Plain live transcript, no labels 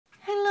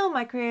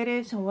my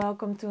creatives, and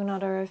welcome to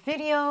another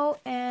video.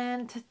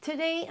 And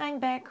today I'm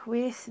back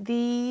with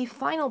the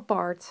final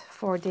part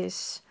for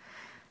this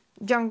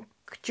junk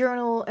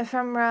journal,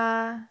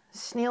 ephemera,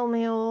 snail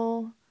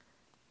mail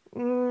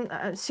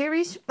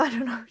series. I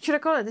don't know, should I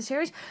call it a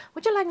series?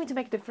 Would you like me to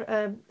make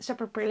the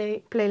separate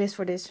playlist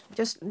for this?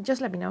 Just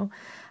let me know.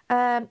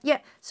 Yeah,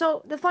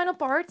 so the final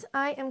part,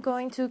 I am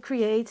going to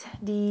create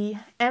the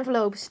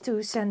envelopes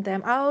to send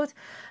them out.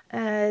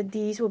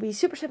 These will be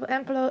super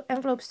simple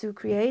envelopes to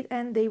create,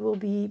 and they will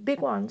be big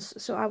ones.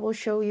 So I will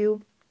show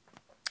you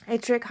a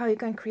trick how you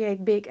can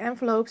create big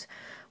envelopes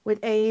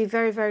with a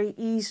very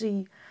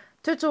easy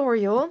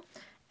tutorial.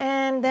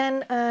 And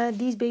then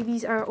these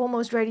babies are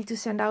almost ready to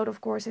send out.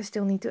 Of course, I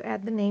still need to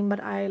add the name, but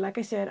like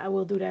I said, I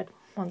will do that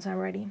once I'm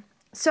ready.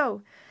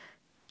 So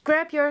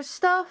grab your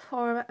stuff,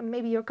 or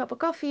maybe your cup of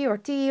coffee or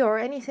tea or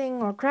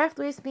anything, or craft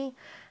with me,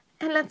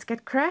 and let's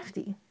get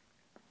crafty.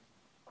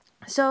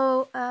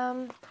 So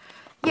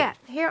yeah,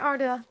 here are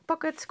the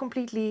pockets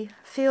completely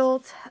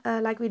filled,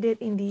 like we did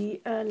in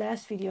the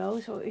last video.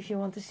 So if you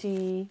want to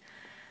see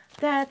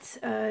that,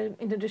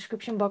 in the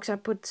description box I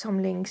put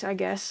some links, I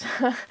guess.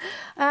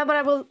 But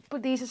I will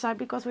put these aside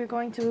because we're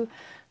going to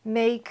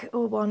make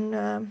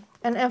an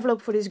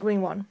envelope for this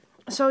green one.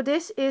 So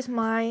this is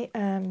my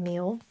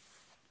mail.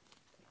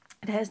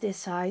 It has this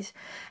size,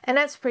 and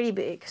that's pretty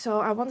big. So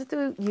I wanted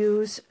to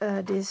use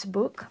this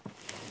book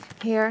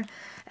here,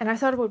 and I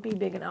thought it would be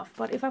big enough.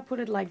 But if I put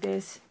it like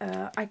this,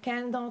 I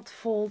cannot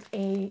fold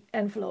an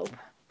envelope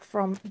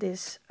from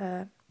this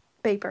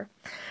paper.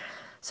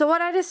 So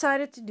what I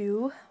decided to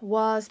do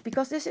was,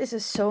 because this is a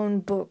sewn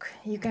book,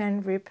 you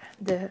can rip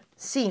the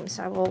seams.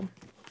 I will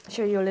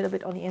show you a little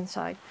bit on the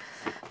inside.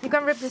 You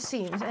can rip the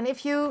seams, and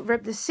if you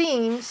rip the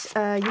seams,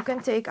 you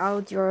can take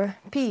out your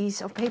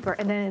piece of paper,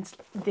 and then it's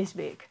this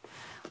big.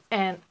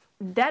 And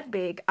that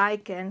big, I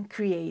can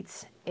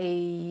create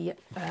a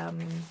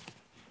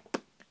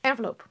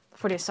envelope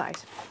for this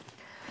size.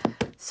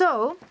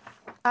 So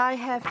I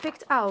have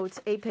picked out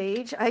a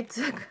page. I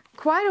took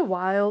quite a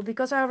while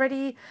because I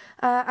already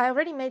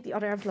made the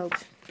other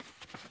envelopes,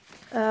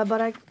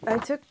 but I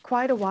took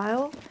quite a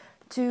while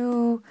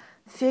to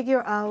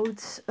figure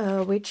out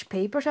which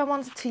papers I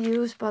wanted to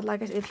use. But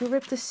like I said, if you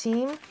rip the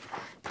seam,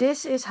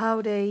 this is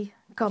how they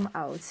come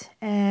out,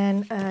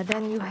 and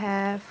then you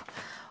have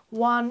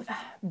one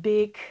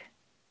big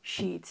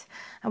sheet.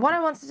 And what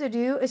I wanted to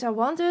do is I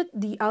wanted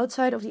the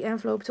outside of the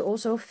envelope to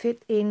also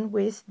fit in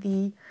with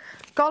the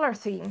color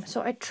theme.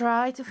 So I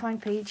tried to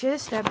find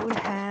pages that would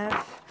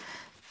have,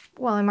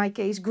 well, in my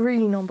case,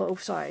 green on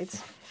both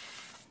sides.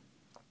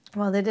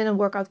 Well, they didn't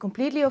work out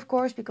completely, of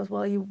course, because,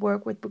 well, you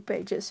work with book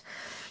pages.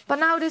 But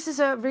now this is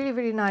a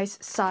really nice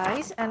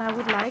size, and I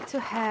would like to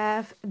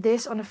have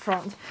this on the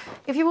front.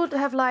 If you would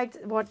have liked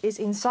what is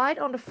inside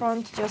on the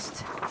front,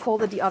 just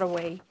fold it the other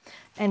way.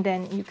 And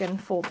then you can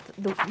fold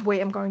the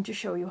way I'm going to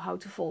show you how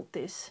to fold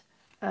this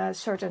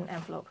certain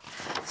envelope.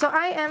 So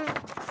I am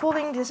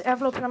folding this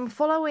envelope, and I'm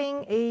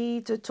following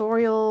a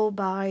tutorial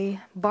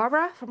by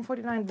Barbara from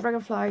 49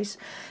 Dragonflies.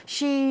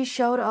 She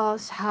showed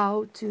us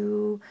how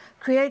to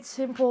create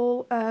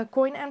simple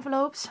coin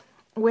envelopes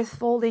with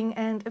folding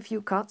and a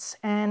few cuts,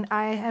 and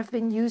I have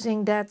been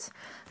using that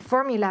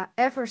formula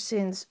ever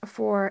since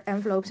for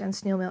envelopes and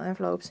snail mail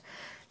envelopes,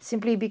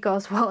 simply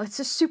because, well, it's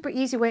a super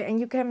easy way,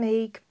 and you can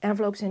make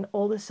envelopes in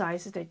all the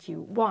sizes that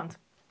you want.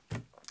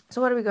 So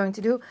what are we going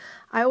to do?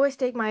 I always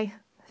take my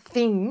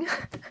thing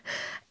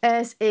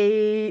as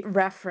a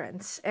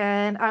reference,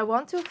 and I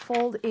want to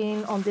fold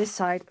in on this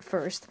side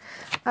first.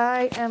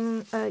 I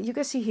am, you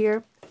can see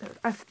here,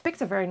 I've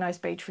picked a very nice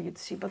page for you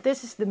to see, but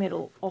this is the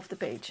middle of the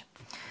page.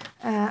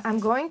 I'm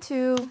going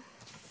to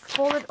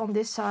fold it on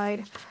this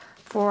side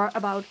for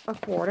about a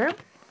quarter.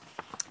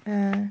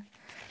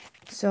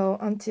 So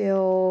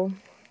until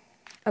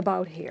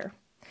about here.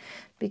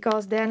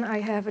 Because then I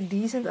have a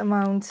decent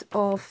amount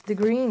of the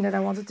green that I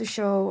wanted to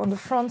show on the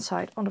front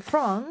side, on the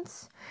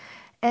front.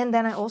 And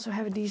then I also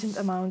have a decent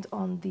amount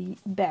on the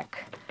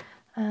back.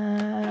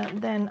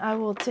 Then I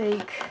will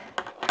take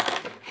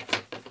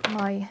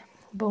my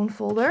bone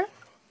folder,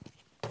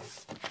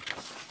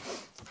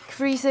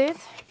 crease it.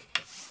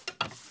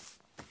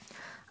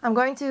 I'm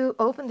going to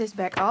open this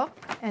back up,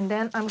 and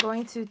then I'm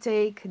going to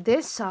take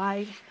this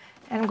side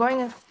and I'm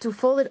going to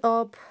fold it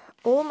up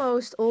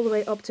almost all the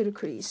way up to the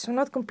crease. So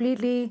not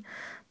completely,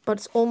 but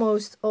it's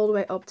almost all the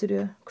way up to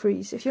the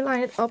crease. If you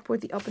line it up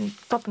with the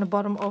top and the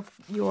bottom of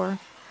your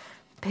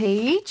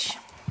page,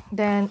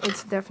 then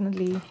it's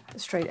definitely a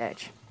straight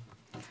edge.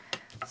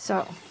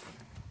 So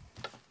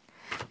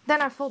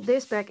then I fold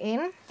this back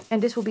in,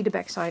 and this will be the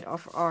back side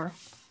of our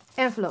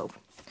envelope.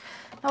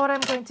 Now what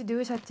I'm going to do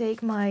is I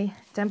take my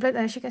template,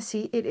 and as you can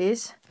see, it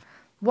is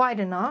wide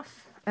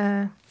enough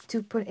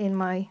to put in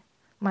my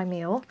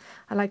mail.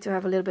 I like to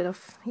have a little bit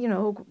of, you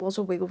know,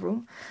 also wiggle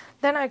room.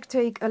 Then I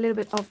take a little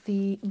bit of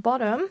the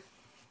bottom,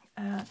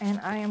 and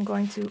I am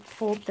going to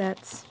fold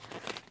that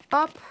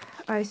up.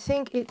 I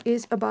think it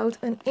is about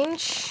an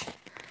inch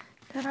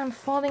that I'm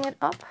folding it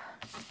up.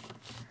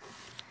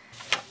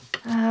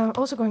 I'm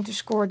also going to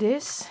score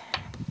this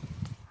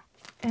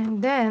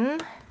And then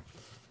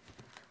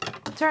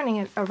turning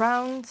it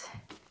around,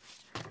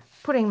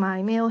 putting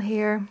my mail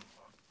here.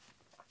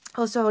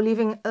 Also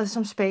leaving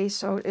some space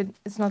so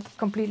it's not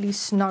completely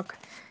snug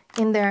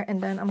in there. And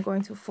then I'm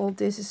going to fold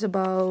this. Is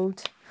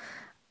about,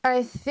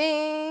 I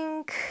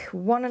think,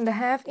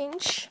 1.5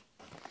 inch,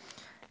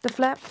 the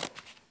flap.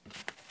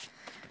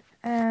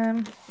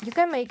 You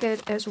can make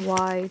it as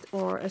wide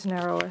or as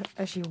narrow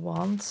as you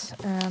want.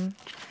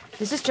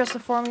 This is just a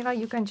formula.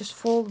 You can just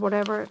fold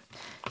whatever.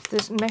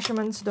 These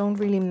measurements don't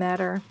really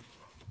matter.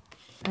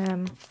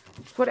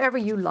 Whatever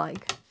you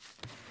like.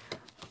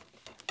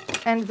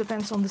 And it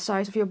depends on the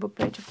size of your book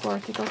page, of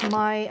course, because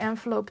my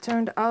envelope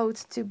turned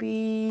out to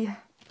be,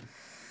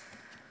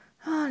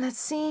 let's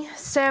see,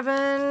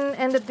 7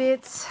 and a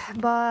bit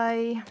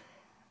by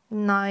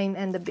 9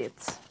 and a bit.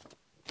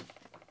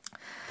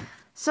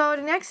 So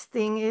the next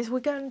thing is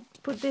we can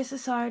put this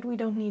aside. We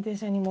don't need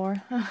this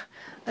anymore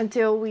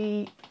until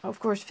we, of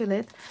course, fill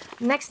it.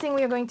 Next thing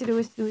we are going to do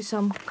is do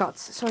some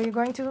cuts. So you're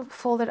going to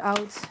fold it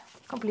out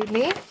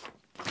completely.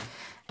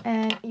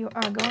 And you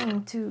are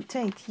going to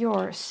take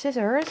your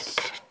scissors,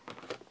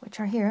 which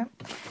are here,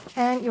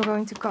 and you're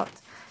going to cut.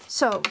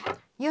 So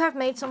you have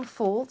made some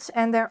folds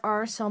and there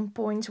are some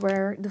points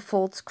where the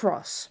folds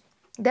cross.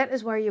 That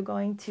is where you're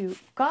going to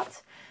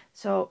cut.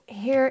 So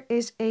here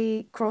is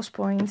a cross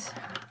point.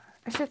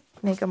 I should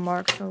make a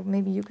mark so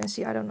maybe you can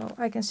see. I don't know.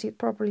 I can see it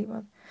properly,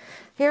 but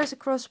here's a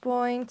cross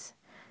point.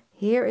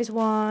 Here is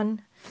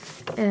one.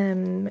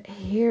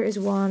 Here is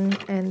one,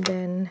 and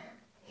then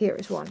here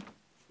is one.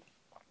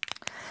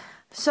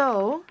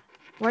 So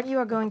what you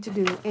are going to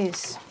do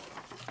is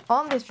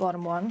on this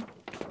bottom one,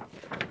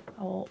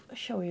 I will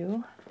show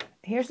you.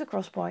 Here's the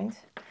cross point.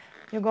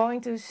 You're going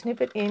to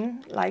snip it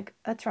in like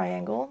a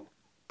triangle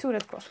to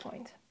that cross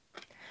point.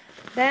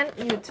 Then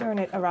you turn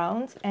it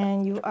around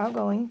and you are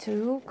going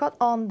to cut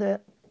on the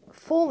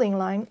folding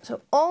line. So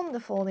on the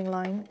folding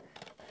line,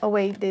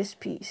 away this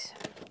piece.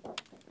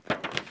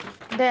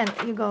 Then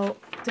you go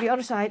to the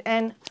other side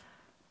and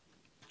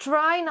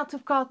try not to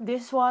cut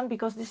this one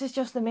because this is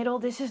just the middle.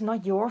 This is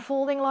not your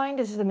folding line.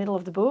 This is the middle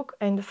of the book.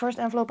 And the first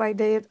envelope I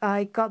did,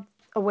 I cut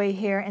away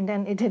here and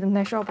then it didn't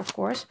measure up, of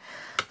course.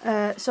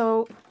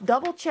 So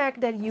double check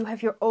that you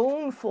have your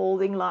own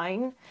folding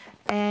line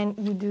and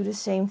you do the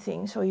same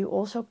thing. So you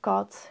also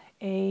cut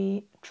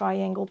a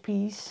triangle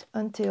piece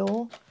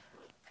until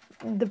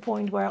the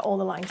point where all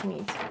the lines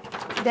meet.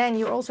 Then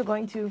you're also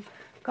going to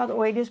cut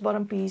away this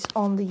bottom piece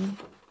on the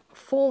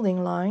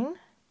folding line.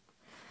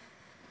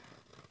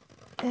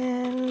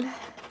 And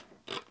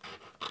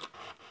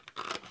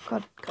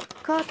cut,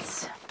 cut,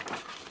 cut.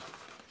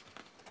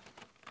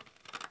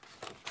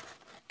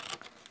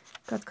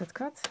 Cut, cut,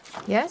 cut.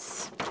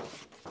 Yes.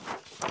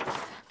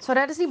 So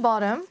that is the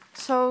bottom.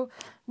 So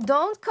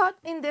don't cut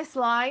in this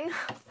line.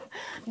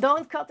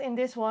 Don't cut in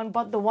this one,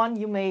 but the one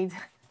you made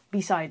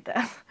beside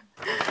that.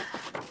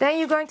 Then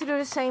you're going to do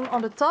the same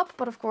on the top,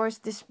 but of course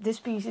this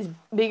piece is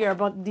bigger,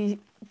 but the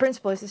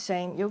principle is the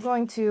same. You're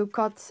going to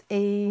cut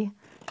a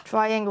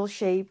triangle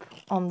shape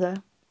on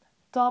the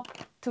top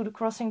to the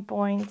crossing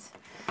point.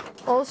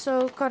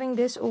 Also cutting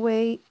this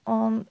away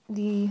on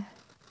the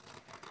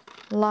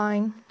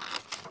line.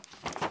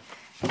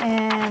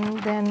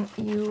 And then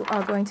you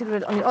are going to do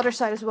it on the other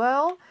side as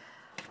well.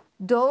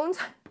 Don't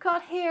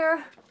cut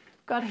here,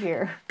 cut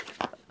here.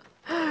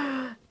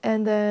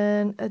 And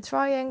then a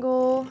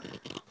triangle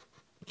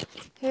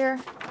here.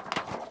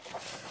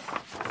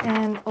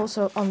 And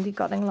also on the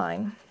cutting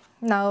line.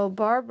 Now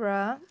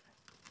Barbara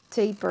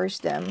tapers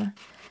them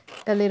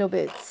a little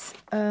bit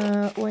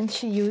when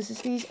she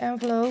uses these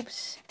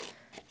envelopes.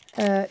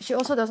 She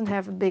also doesn't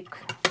have a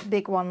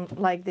big one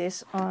like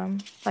this,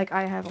 like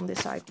I have on this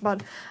side,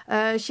 but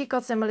she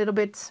cuts them a little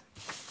bit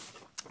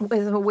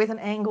with an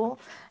angle,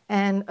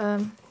 and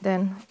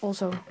then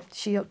also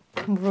she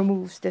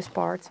removes this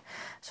part,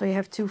 so you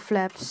have two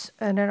flaps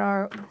that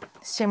are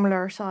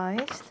similar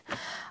sized.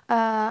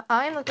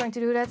 I'm not going to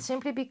do that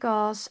simply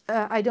because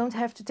I don't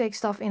have to take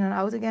stuff in and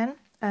out again,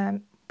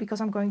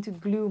 because I'm going to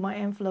glue my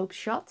envelope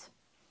shut.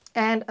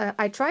 And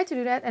I tried to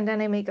do that and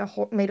then I made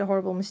a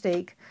horrible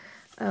mistake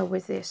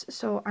with this.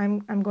 So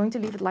I'm going to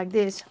leave it like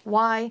this.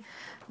 Why?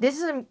 This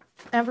is an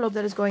envelope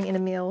that is going in the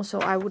mail, so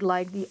I would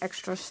like the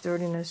extra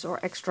sturdiness or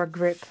extra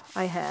grip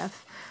I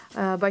have.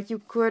 But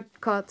you could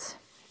cut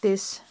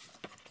this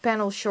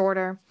panel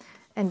shorter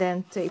and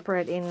then taper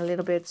it in a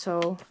little bit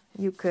so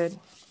you could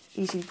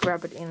easily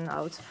grab it in and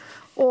out.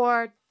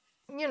 Or,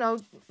 you know,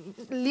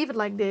 leave it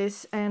like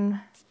this and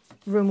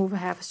remove a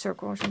half a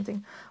circle or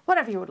something.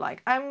 Whatever you would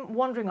like. I'm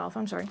wandering off,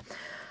 I'm sorry.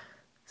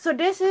 So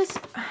this is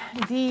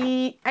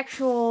the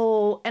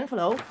actual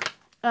envelope.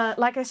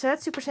 Like I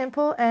said, super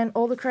simple, and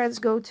all the credits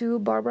go to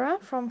Barbara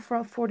from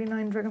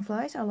 49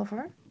 Dragonflies. I love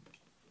her.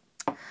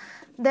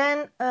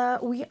 Then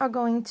we are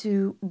going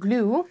to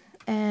glue,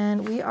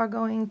 and we are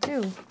going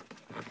to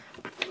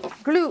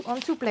glue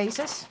on two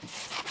places.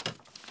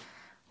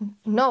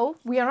 No,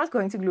 we are not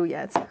going to glue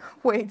yet.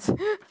 Wait,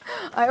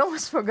 I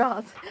almost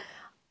forgot.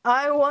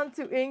 I want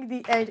to ink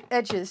the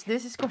edges.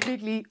 This is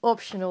completely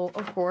optional,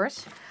 of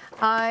course.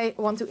 I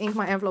want to ink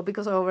my envelope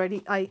because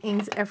I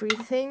inked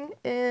everything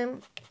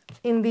in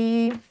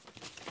the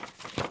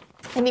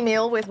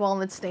mail with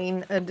walnut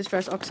stain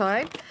distress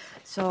oxide.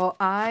 So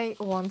I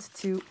want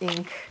to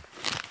ink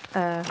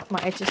my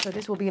edges. So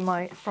this will be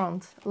my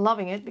front.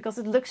 Loving it because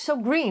it looks so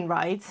green,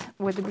 right?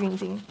 With the green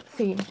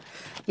theme.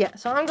 Yeah,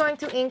 so I'm going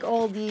to ink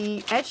all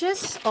the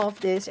edges of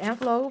this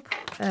envelope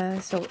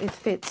so it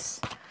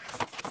fits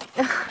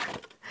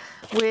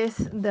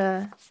with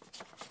the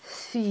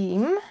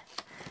theme.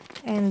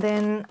 And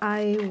then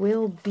I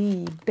will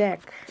be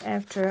back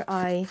after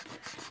I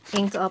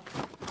inked up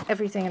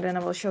everything, and then I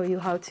will show you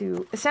how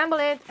to assemble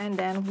it, and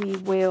then we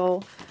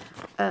will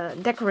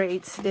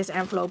decorate this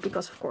envelope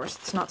because of course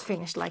it's not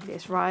finished like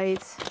this,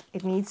 right?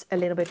 It needs a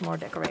little bit more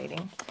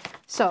decorating.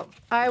 So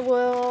I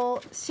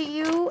will see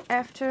you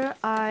after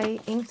I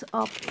inked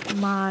up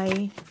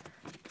my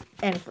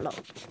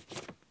envelope.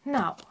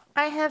 Now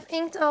I have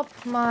inked up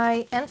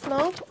my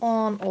envelope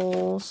on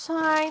all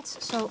sides,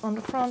 so on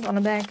the front, on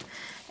the back,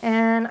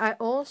 and I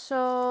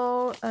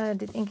also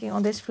did inking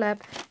on this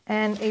flap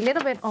and a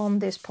little bit on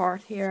this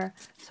part here,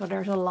 so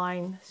there's a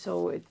line,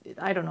 so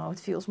I don't know, it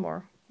feels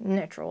more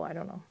natural, I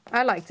don't know,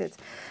 I liked it.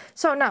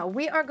 So now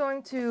we are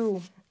going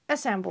to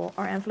assemble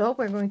our envelope.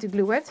 We're going to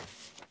glue it,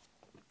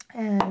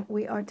 and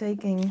we are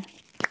taking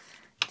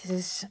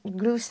this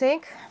glue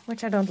stick,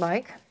 which I don't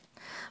like,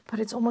 but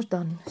it's almost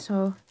done,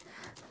 so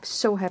I'm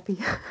so happy.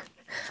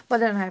 But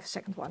then I have a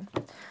second one.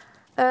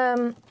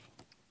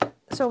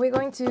 So we're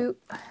going to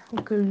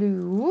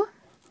glue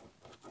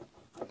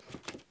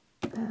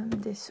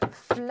this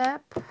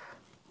flap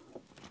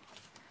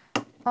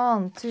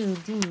onto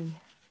the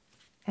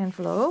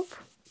envelope.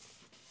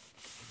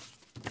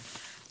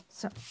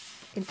 So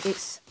it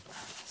is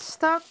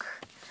stuck,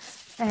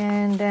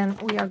 and then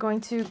we are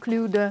going to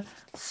glue the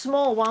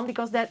small one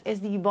because that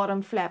is the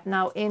bottom flap.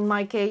 Now in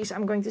my case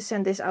I'm going to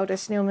send this out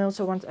as snail mail,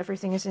 so once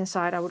everything is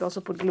inside I would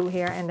also put glue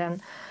here and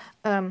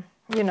then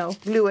you know,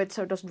 glue it,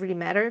 so it doesn't really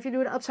matter if you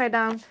do it upside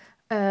down,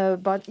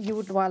 but you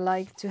would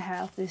like to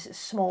have this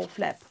small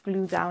flap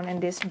glued down and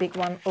this big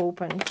one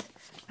opened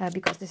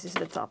because this is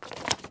the top.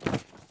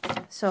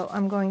 So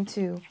I'm going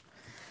to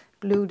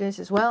glue this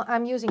as well.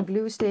 I'm using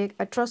glue stick.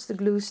 I trust the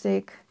glue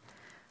stick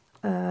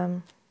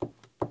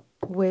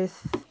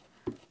with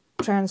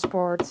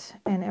transport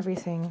and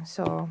everything,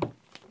 so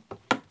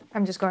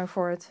I'm just going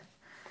for it,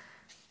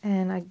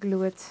 and I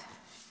glue it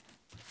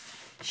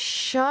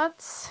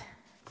shut.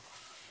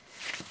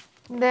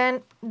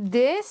 Then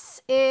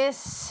this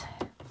is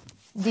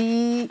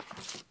the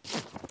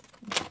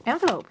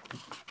envelope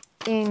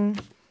in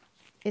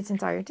its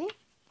entirety.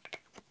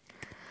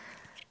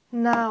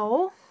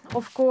 Now,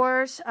 of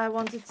course, I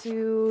wanted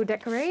to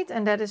decorate,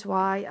 and that is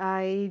why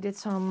I did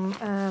some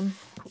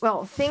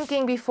well,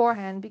 thinking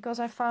beforehand, because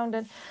I found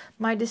that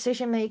my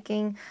decision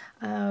making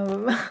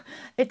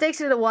it takes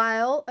a little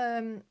while,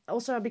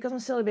 also because I'm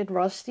still a bit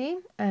rusty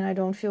and I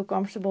don't feel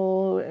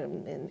comfortable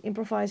in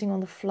improvising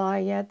on the fly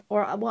yet,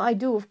 or well, I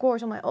do of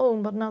course on my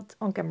own but not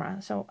on camera.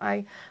 So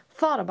I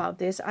thought about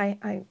this.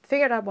 I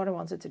figured out what I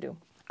wanted to do.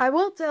 I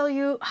will tell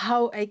you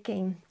how I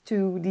came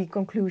to the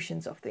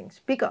conclusions of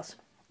things, because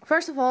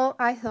first of all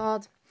I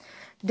thought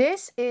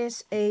this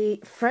is a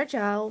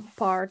fragile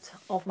part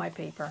of my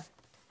paper.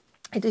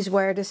 It is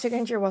where the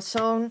signature was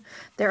sewn.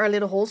 There are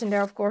little holes in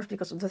there, of course,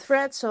 because of the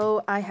thread,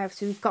 so I have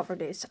to cover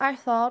this. I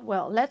thought,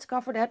 well, let's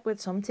cover that with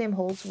some Tim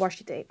Holtz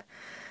washi tape.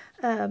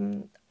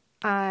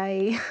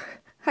 I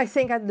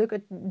think I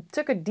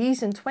took a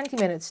decent 20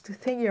 minutes to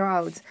figure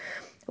out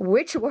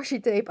which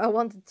washi tape I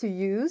wanted to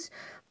use,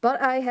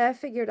 but I have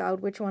figured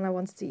out which one I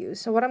wanted to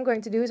use. So what I'm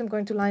going to do is I'm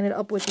going to line it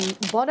up with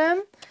the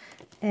bottom,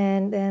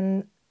 and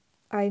then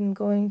I'm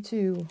going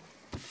to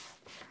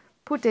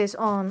put this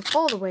on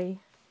all the way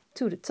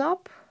to the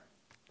top.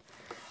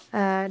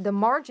 The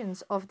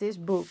margins of this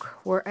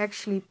book were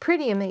actually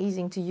pretty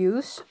amazing to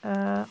use.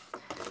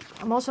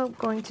 I'm also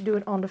going to do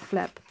it on the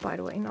flap, by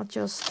the way, not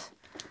just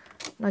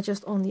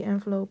on the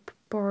envelope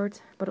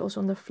part, but also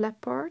on the flap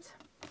part,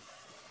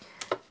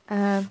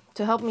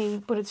 to help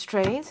me put it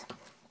straight.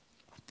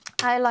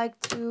 I like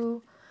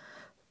to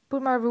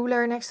put my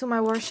ruler next to my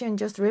washi and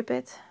just rip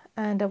it,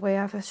 and that way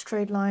I have a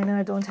straight line and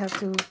I don't have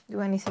to do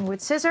anything with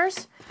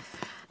scissors.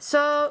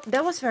 So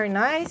that was very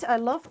nice. I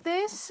love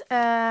this.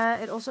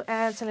 It also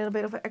adds a little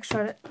bit of an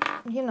extra,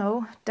 you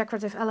know,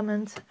 decorative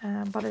element,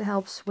 but it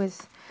helps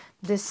with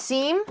the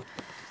seam.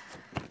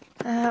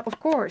 Of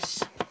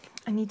course,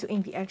 I need to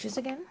ink the edges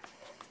again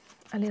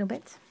a little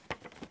bit.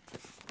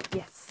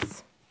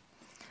 Yes.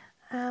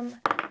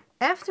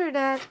 After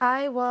that,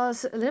 I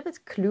was a little bit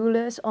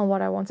clueless on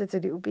what I wanted to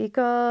do,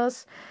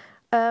 because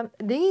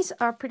these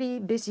are pretty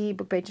busy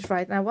book pages,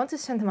 right? And I want to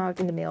send them out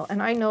in the mail.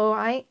 And I know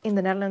I, in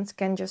the Netherlands,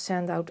 can just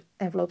send out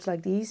envelopes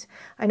like these.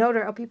 I know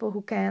there are people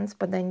who can't,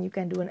 but then you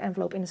can do an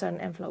envelope inside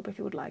an envelope if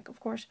you would like, of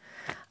course.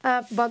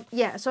 But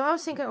yeah, so I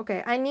was thinking,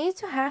 okay, I need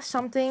to have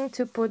something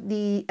to put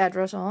the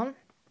address on.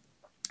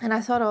 And I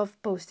thought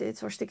of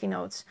post-its or sticky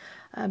notes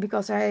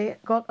because I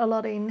got a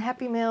lot in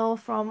Happy Mail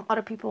from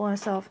other people and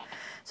stuff.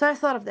 So I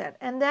thought of that.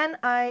 And then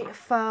I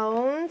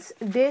found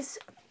this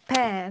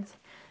pad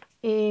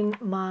in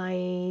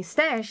my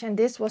stash, and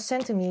this was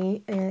sent to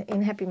me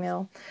in Happy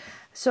Mail.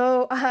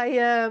 So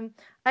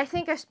I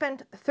think I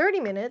spent 30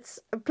 minutes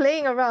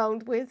playing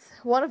around with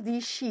one of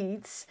these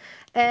sheets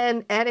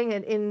and adding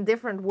it in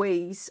different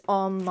ways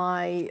on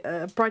my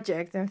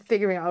project and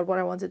figuring out what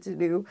I wanted to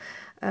do.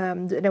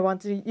 Do I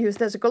want to use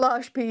it as a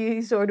collage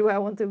piece, or do I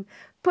want to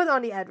put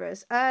on the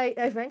address? I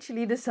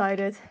eventually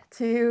decided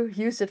to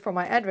use it for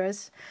my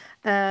address,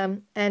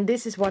 and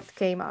this is what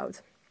came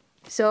out.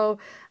 So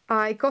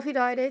I coffee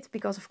dyed it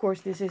because, of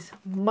course, this is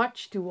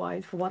much too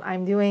wide for what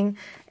I'm doing.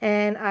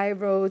 And I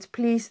wrote,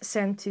 please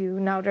send to.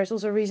 Now, there's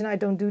also a reason I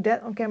don't do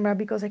that on camera,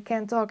 because I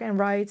can't talk and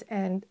write.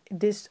 And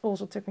this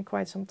also took me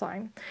quite some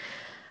time.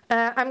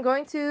 I'm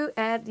going to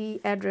add the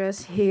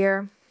address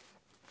here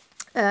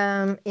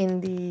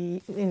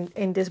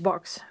in this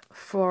box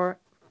for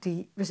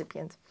the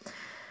recipient.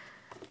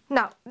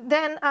 Now,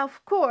 then,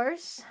 of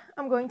course,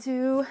 I'm going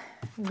to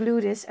glue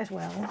this as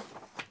well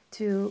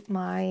to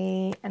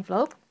my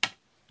envelope.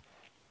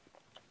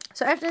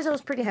 So after this, I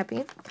was pretty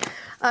happy.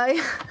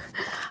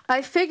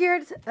 I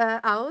figured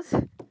out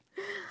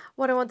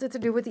what I wanted to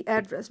do with the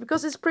address,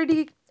 because it's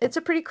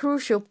a pretty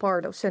crucial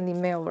part of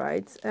sending mail,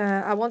 right?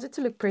 I want it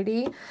to look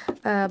pretty,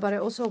 but I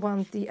also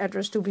want the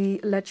address to be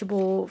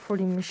legible for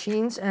the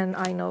machines. And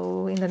I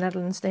know in the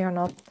Netherlands they are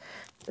not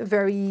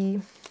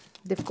very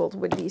difficult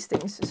with these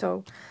things.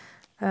 So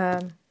I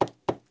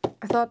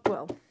thought,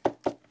 well,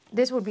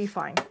 this would be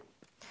fine.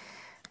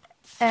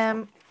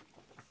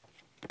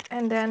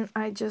 And then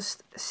I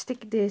just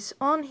stick this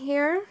on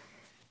here.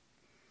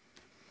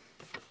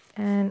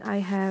 And I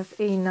have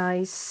a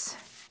nice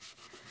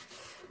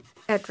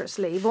address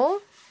label.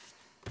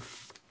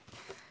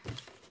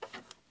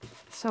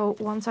 So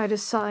once I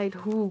decide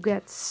who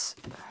gets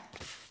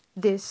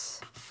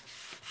this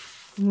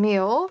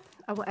mail,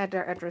 I will add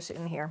their address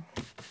in here.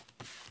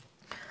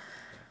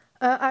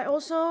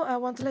 I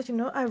want to let you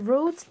know, I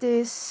wrote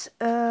this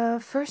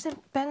first in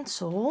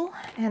pencil,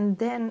 and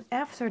then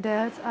after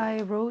that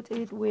I wrote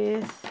it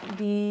with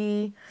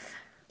the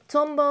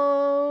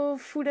Tombow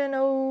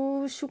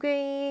Fudeno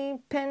Suke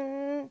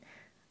pen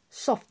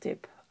soft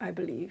tip, I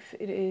believe.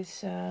 It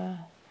is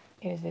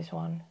this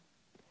one.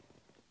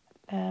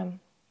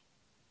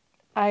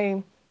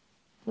 I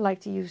like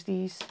to use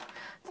these.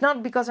 It's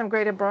not because I'm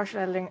great at brush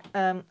lettering.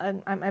 I'm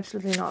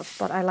absolutely not,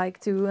 but I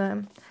like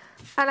to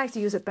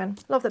use that pen.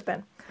 Love that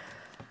pen.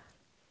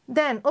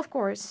 Then, of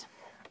course,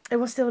 it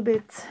was still a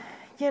bit,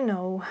 you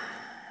know,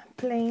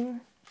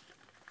 plain.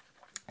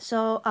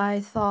 So I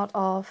thought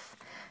of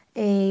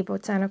a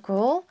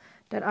botanical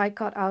that I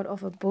cut out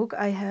of a book.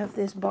 I have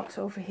this box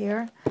over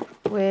here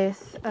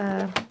with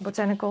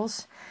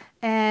botanicals.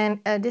 And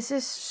this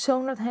is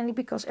so not handy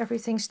because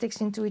everything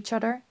sticks into each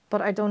other.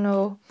 But I don't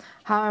know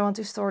how I want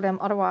to store them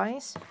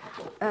otherwise.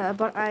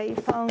 But I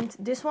found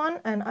this one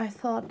and I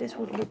thought this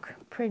would look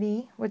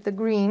pretty with the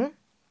green.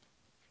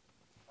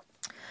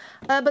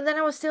 But then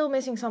I was still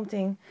missing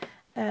something.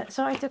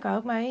 So I took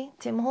out my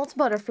Tim Holtz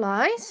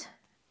butterflies.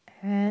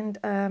 And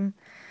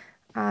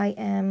I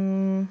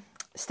am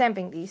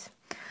stamping these.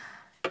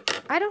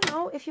 I don't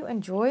know if you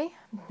enjoy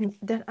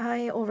that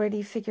I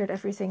already figured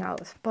everything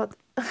out, but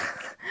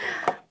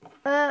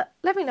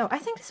let me know. I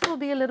think this will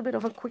be a little bit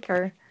of a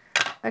quicker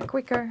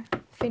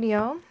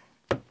video.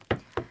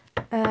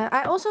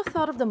 I also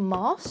thought of the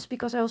moths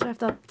because I also have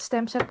that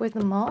stamp set with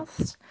the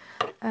moths.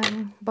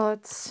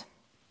 But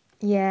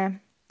yeah,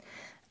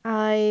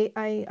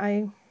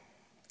 I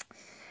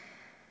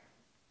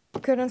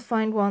couldn't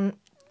find one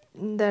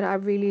that I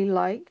really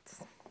liked.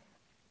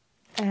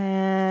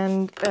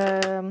 And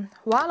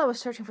while I was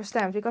searching for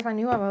stamps, because I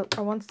knew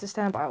I wanted to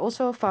stamp, I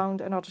also found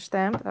another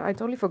stamp that I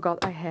totally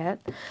forgot I had.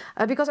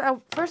 Because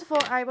first of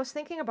all, I was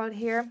thinking about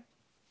here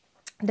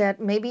that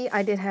maybe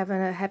I did have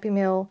a Happy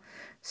Mail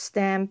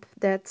stamp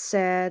that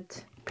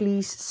said,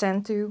 please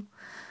send to,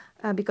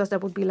 because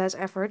that would be less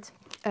effort.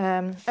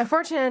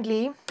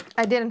 Unfortunately,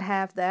 I didn't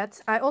have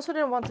that. I also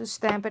didn't want to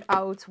stamp it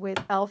out with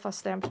alpha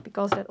stamps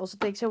because that also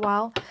takes a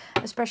while,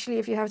 especially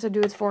if you have to do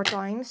it 4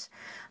 times.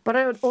 But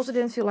I also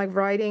didn't feel like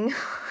writing.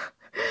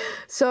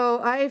 So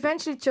I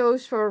eventually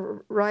chose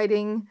for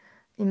writing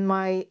in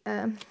my,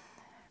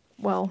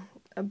 well,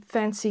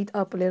 fancied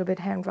up a little bit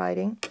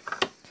handwriting,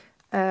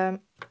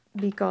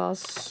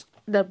 because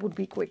that would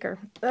be quicker.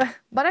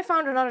 But I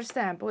found another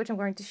stamp, which I'm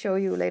going to show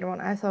you later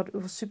on. I thought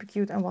it was super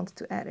cute and wanted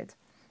to add it.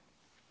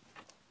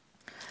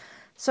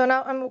 So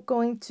now I'm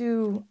going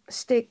to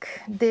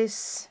stick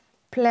this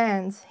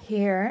plant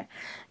here,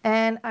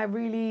 and I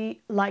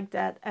really like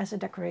that as a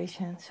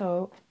decoration.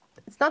 So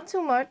it's not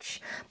too much,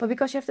 but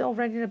because you have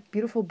already a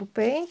beautiful book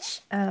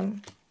page,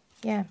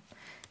 yeah,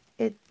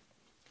 it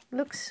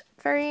looks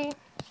very, I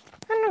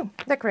don't know,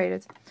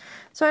 decorated.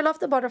 So I love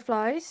the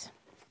butterflies,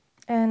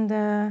 and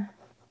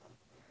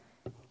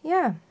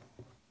yeah,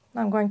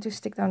 I'm going to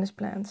stick down this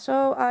plant.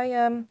 So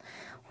I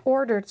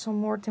ordered some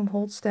more Tim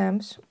Holtz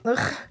stamps.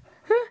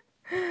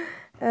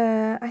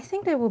 I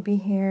think they will be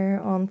here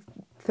on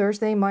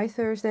Thursday, my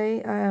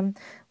Thursday.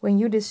 When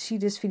you see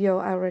this video,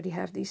 I already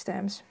have these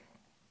stamps.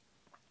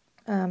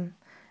 And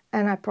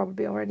I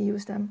probably already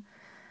used them.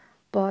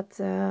 But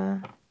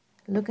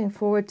looking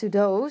forward to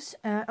those.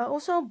 I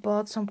also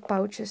bought some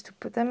pouches to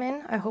put them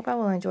in. I hope I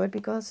will enjoy it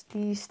because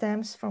the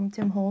stamps from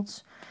Tim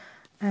Holtz,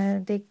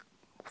 they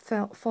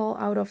fall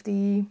out of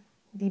the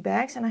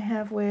bags. And I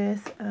have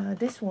with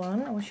this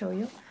one, I will show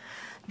you,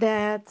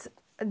 that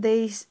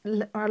they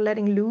are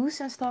letting loose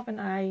and stuff,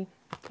 and I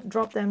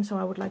dropped them, so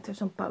I would like to have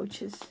some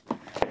pouches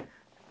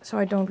so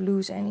I don't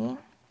lose any.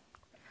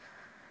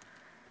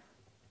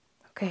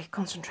 Okay,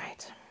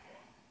 concentrate.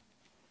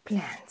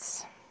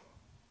 Plants.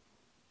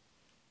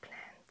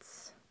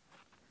 Plants.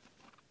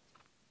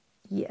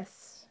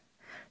 Yes.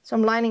 So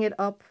I'm lining it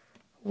up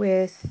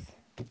with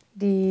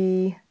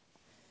the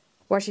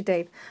washi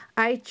tape.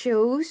 I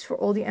chose for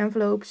all the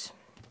envelopes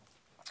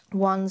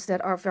ones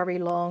that are very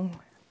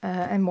long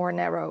and more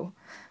narrow.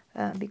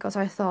 Because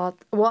I thought,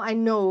 well, I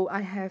know I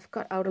have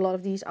cut out a lot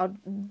of these out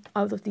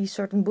of these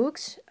certain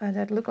books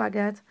that look like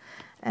that,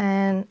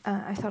 and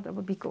I thought that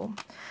would be cool.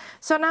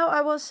 So now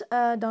I was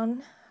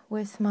done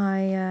with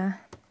my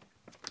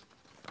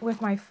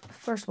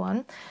first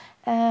one,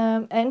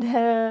 and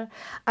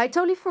I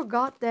totally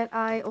forgot that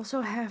I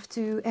also have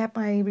to add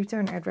my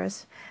return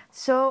address.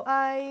 So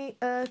I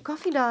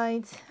coffee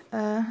dyed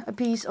a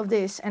piece of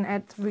this and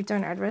add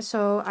return address.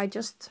 So I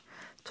just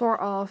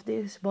tore off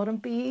this bottom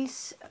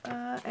piece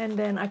and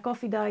then I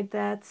coffee dyed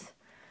that,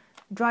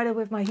 dried it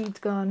with my heat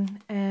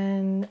gun,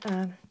 and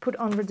put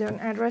on return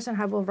address,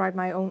 and I will write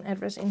my own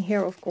address in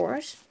here, of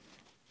course.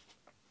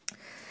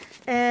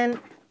 And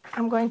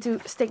I'm going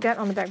to stick that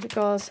on the back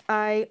because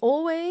I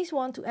always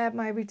want to add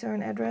my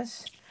return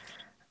address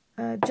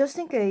just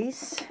in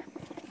case.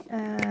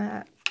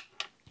 I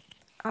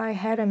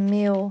had a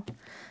mail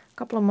a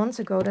couple of months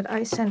ago that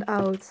I sent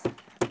out,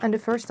 and the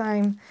first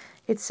time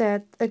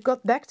it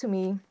got back to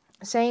me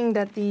saying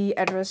that the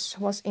address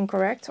was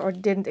incorrect or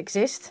didn't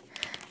exist.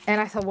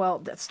 And I thought, well,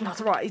 that's not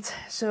right.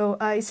 So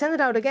I sent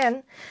it out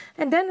again.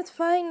 And then it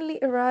finally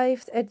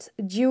arrived at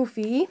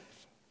Juvie.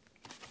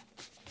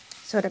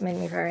 So that made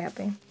me very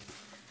happy.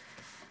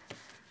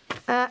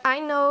 I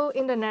know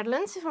in the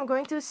Netherlands, if I'm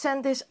going to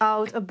send this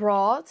out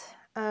abroad,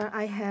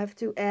 I have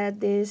to add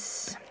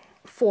this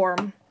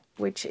form,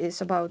 which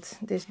is about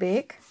this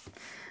big.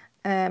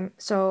 And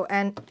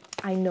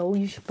I know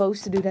you're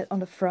supposed to do that on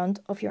the front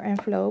of your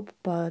envelope,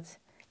 but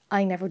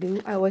I never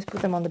do. I always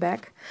put them on the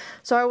back.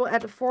 So I will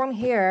add a form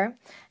here,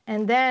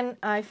 and then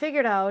I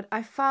figured out,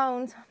 I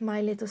found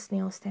my little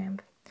snail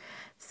stamp.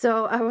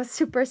 So I was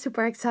super,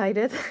 super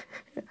excited.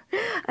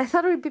 I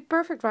thought it would be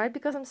perfect, right?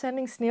 Because I'm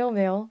sending snail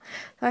mail.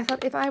 So I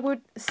thought if I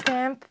would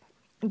stamp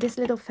this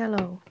little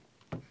fellow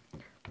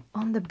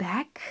on the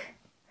back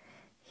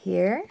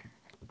here,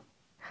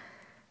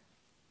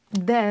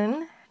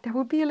 then there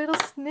would be a little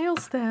snail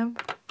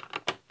stamp.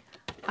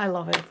 I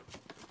love it.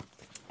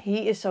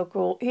 He is so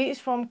cool. He is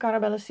from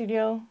Carabella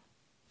Studio.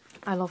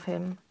 I love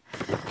him.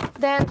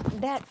 Then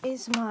that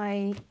is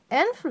my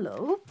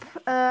envelope.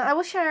 I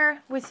will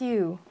share with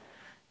you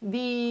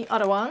the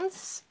other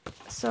ones.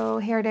 So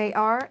here they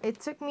are.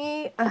 It took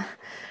me, I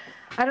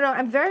don't know,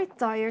 I'm very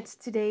tired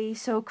today.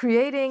 So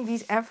creating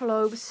these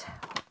envelopes,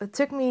 it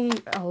took me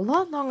a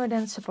lot longer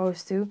than it's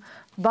supposed to.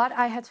 But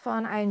I had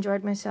fun, I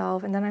enjoyed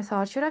myself. And then I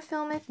thought, should I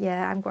film it?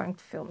 Yeah, I'm going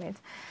to film it.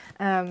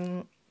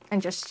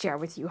 And just share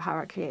with you how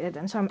I created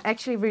them. So I'm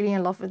actually really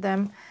in love with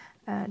them.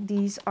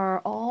 These are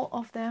all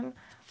of them.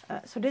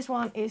 So this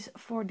one is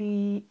for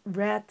the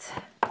red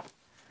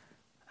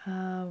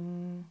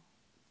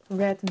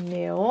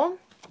mail.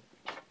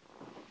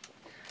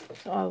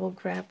 So I will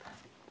grab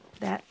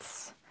that.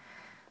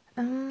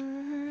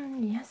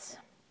 Yes.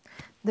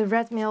 The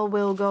red mail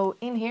will go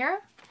in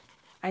here.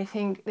 I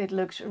think it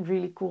looks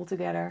really cool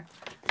together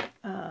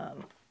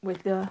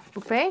with the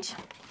book page.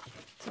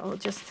 So I'll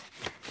just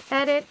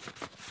add it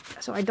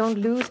so I don't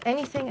lose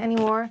anything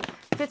anymore.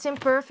 Fits in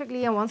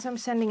perfectly, and once I'm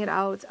sending it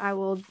out, I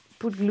will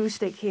put glue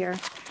stick here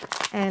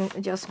and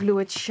just glue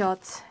it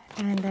shut,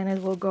 and then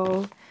it will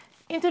go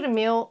into the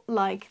mail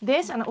like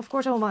this. And of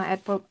course I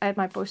will add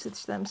my postage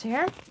stamps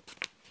here.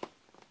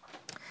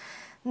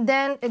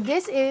 Then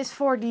this is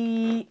for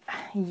the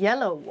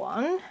yellow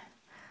one,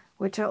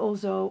 which I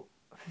also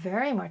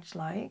very much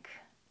like,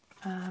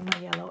 my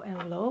yellow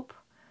envelope.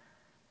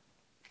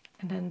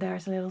 And then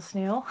there's a little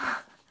snail.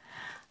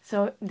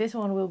 So this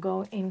one will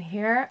go in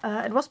here.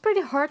 It was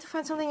pretty hard to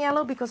find something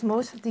yellow because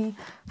most of the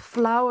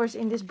flowers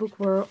in this book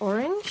were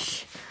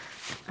orange.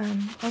 I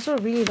also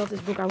really love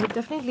this book. I would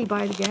definitely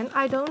buy it again.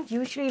 I don't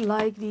usually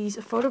like these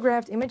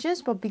photographed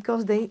images, but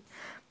because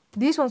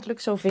these ones look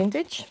so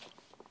vintage,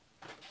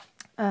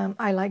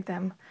 I like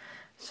them.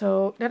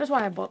 So that is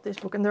why I bought this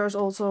book. And there's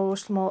also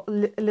small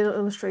little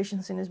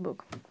illustrations in this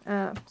book.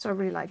 So I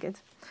really like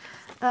it.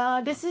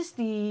 This is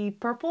the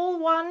purple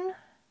one,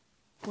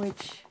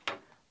 which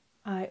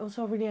I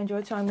also really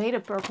enjoyed. So I made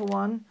a purple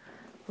one,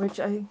 which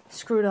I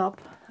screwed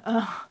up.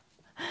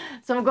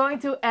 So I'm going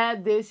to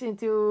add this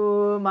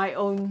into my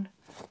own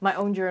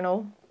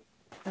journal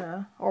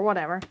or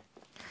whatever.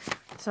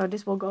 So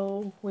this will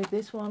go with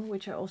this one,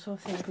 which I also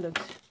think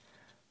looks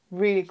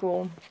really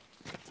cool.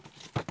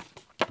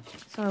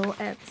 So I will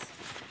add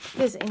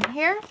this in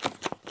here.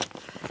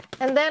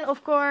 And then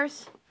of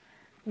course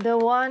the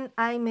one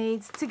I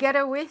made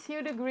together with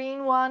you, the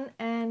green one,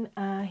 and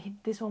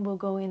this one will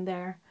go in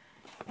there.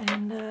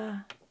 And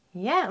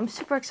yeah, I'm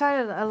super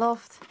excited. I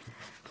loved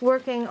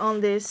working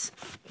on this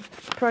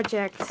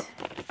project,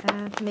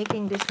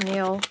 making this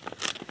nail.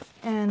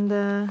 And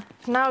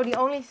now the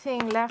only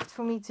thing left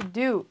for me to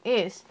do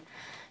is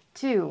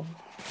to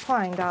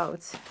find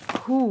out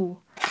who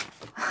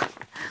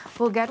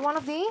will get one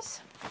of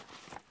these.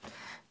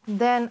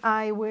 Then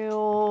I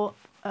will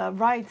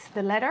write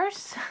the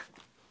letters.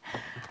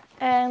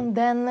 And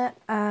then,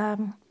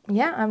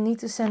 yeah, I need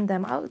to send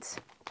them out.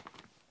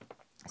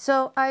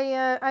 So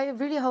I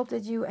really hope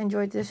that you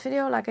enjoyed this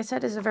video. Like I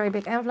said, it's a very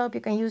big envelope.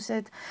 You can use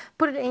it,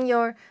 put it in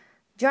your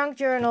junk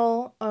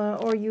journal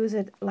or use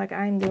it like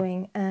I'm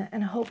doing.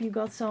 And I hope you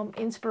got some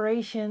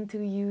inspiration to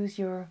use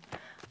your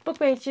book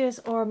pages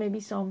or maybe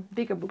some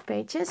bigger book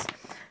pages.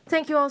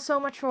 Thank you all so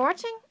much for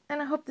watching,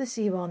 and I hope to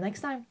see you all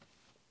next time.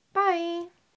 Bye!